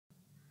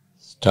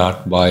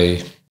Start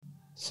by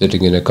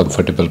sitting in a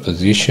comfortable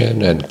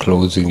position and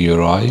closing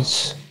your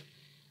eyes.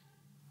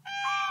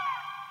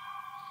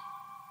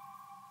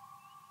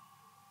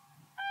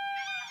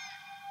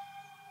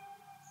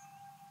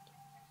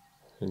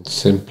 And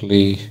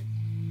simply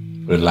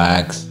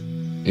relax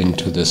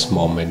into this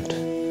moment.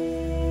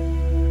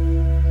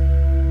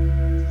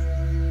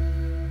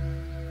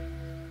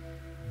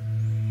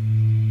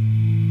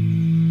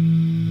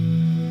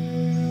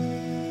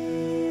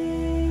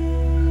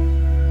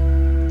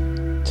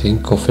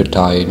 Think of a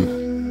time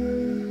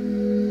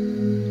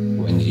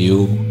when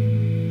you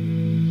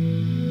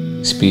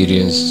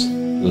experienced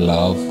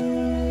love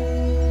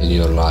in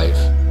your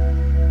life,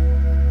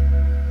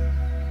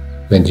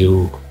 when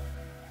you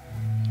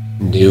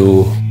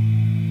knew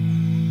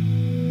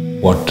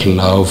what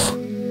love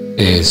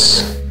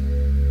is.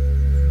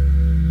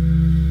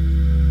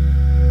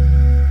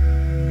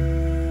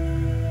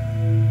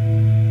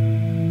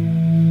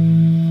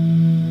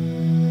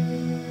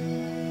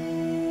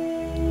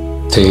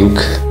 Think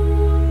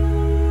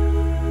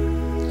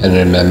and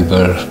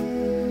remember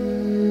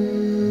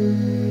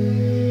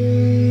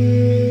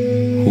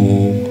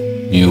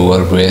who you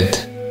were with,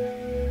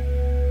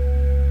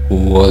 who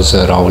was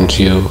around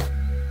you,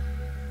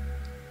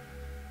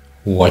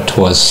 what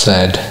was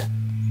said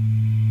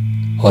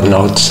or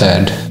not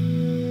said,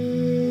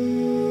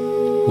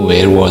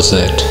 where was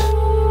it,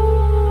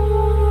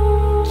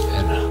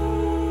 and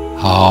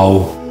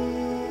how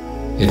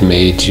it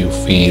made you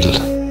feel.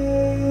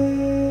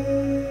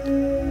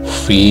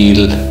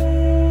 Feel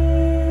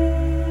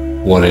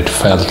what it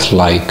felt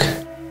like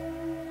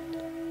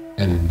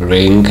and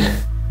bring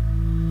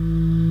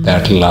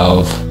that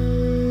love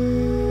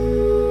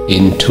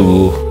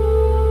into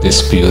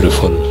this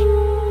beautiful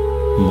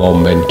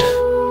moment.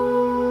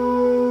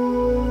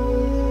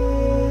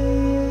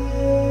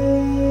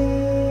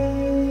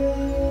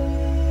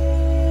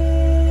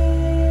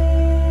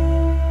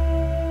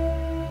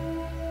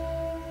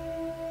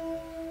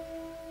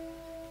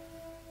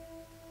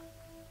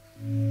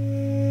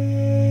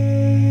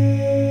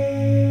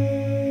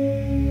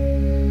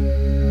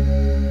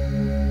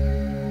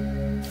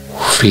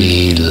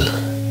 Feel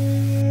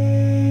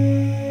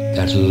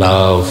that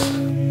love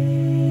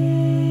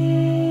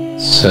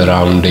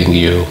surrounding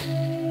you,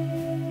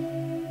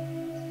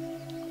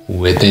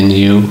 within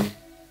you,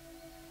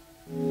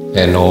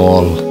 and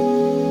all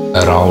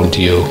around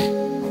you.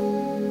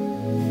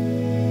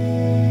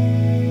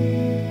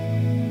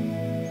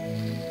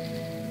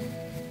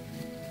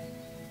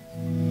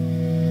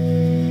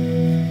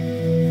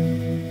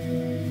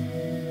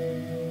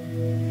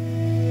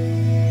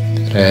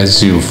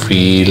 As you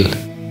feel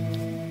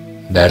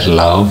that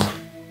love,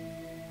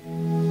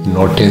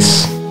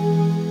 notice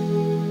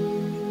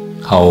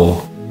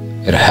how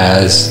it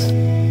has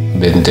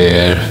been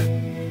there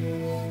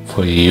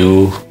for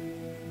you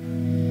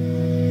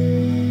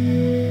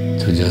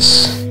to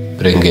just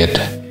bring it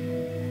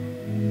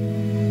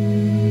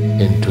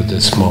into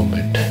this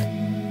moment.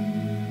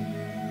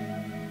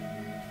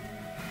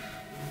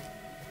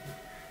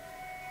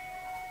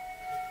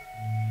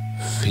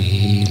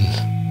 Feel.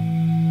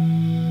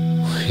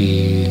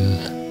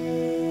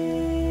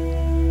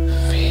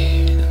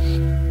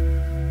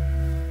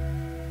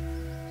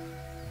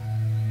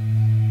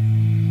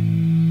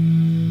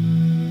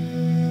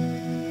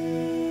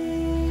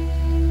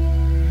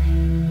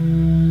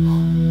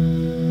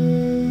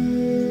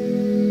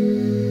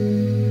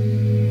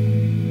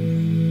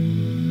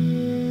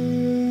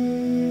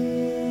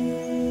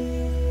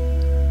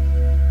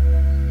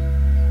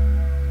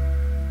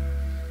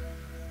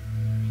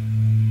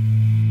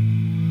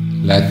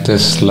 Let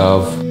this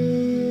love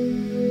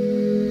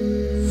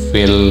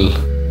fill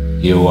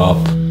you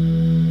up.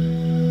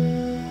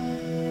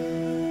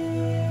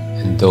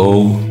 And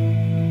though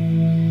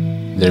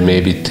there may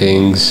be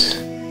things,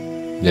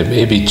 there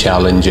may be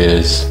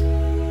challenges,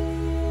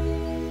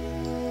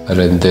 but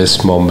in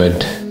this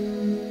moment,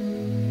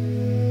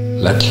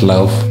 let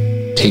love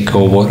take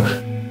over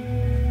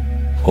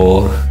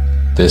for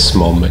this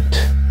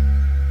moment.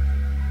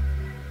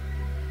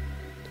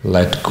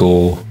 Let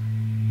go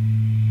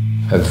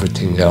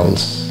everything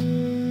else.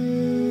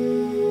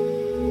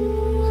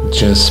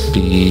 Just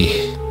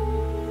be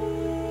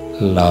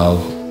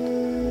love.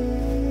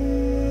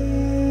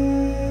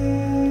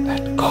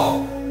 Let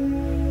go.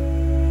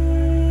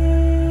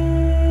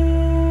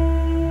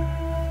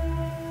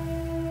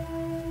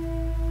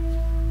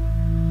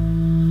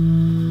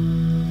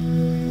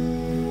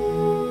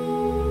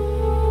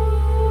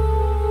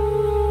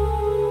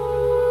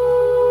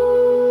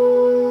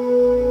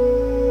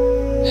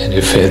 And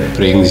if it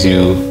brings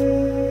you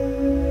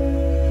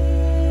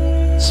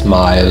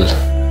smile,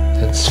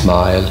 then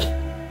smile.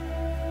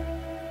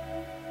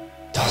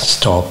 Don't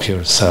stop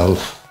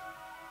yourself.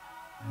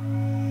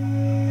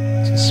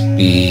 Just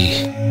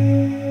be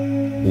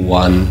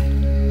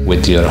one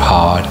with your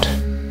heart,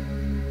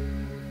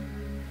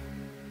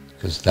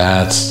 because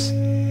that's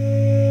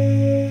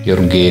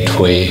your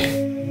gateway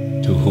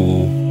to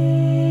who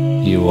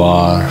you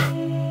are,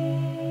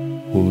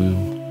 who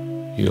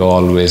you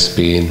always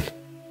been.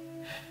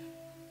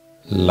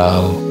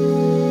 love,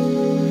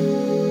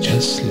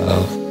 just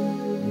love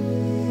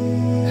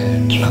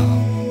and love.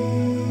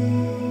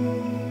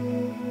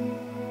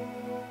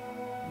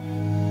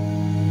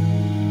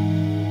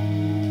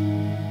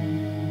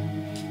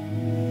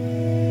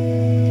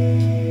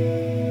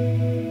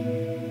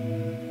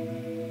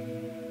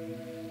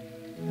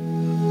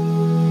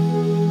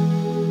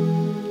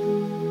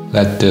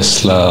 Let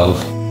this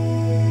love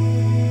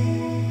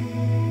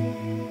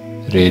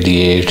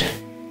radiate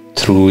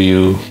through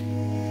you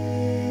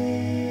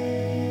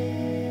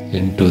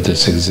into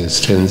this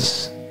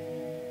existence,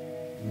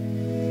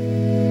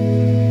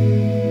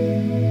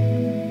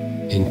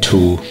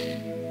 into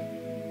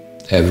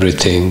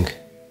everything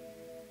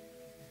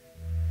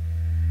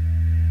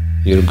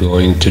you're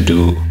going to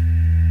do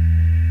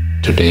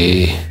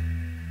today.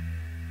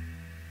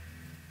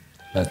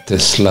 Let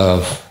this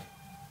love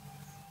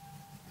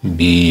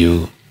be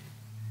you.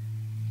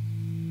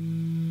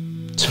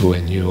 So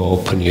when you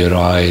open your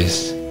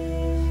eyes,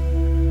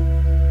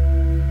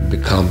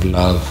 become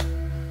love,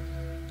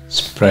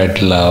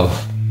 spread love,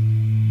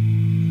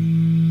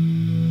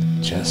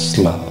 just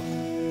love,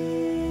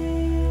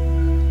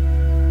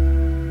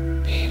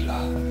 be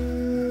love.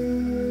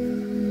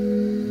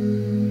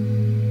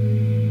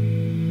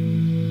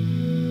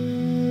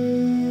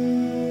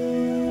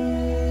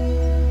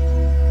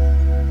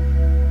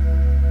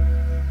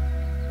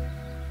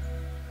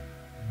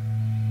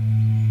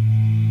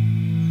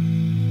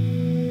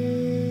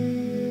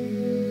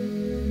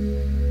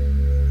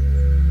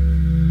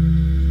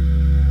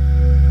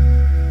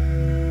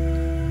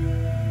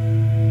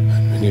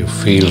 When you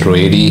feel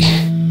ready,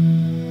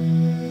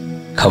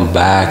 come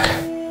back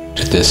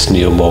to this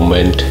new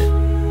moment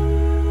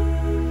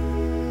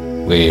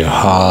where your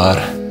heart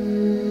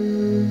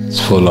is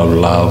full of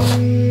love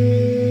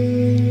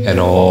and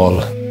all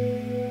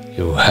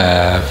you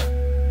have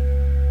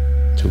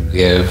to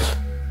give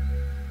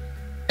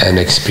and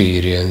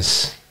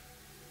experience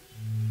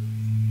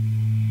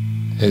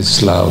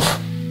is love.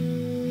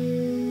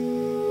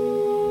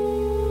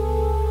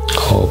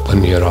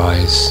 Open your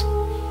eyes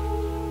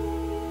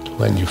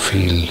when you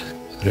feel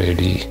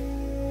ready.